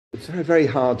It's very, very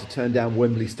hard to turn down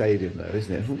Wembley Stadium, though,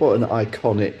 isn't it? What an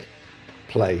iconic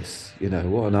place, what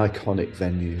an iconic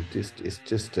venue. It's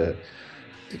just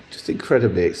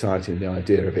incredibly exciting, the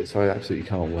idea of it. So I absolutely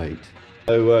can't wait.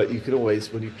 So you can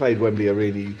always, when you played Wembley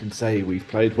Arena, you can say we've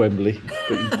played Wembley,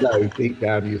 but you know deep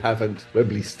down you haven't.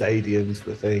 Wembley Stadium's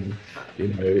the thing.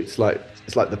 It's like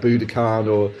the Budokan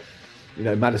or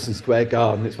Madison Square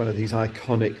Garden. It's one of these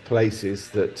iconic places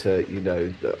that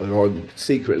that are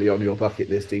secretly on your bucket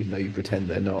list, even though you pretend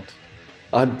they're not.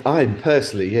 I'm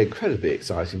personally incredibly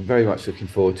excited. I'm very much looking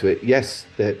forward to it. Yes,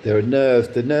 there are nerves.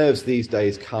 The nerves these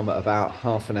days come at about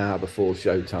half an hour before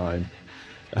showtime.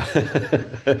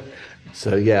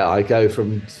 So yeah, I go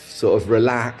from sort of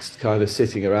relaxed, kind of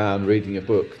sitting around reading a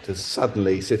book, to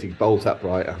suddenly sitting bolt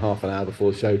upright a half an hour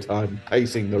before showtime,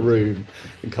 pacing the room,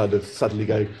 and kind of suddenly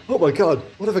going, "Oh my God,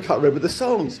 what if I can't remember the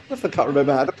songs? What if I can't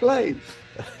remember how to play?"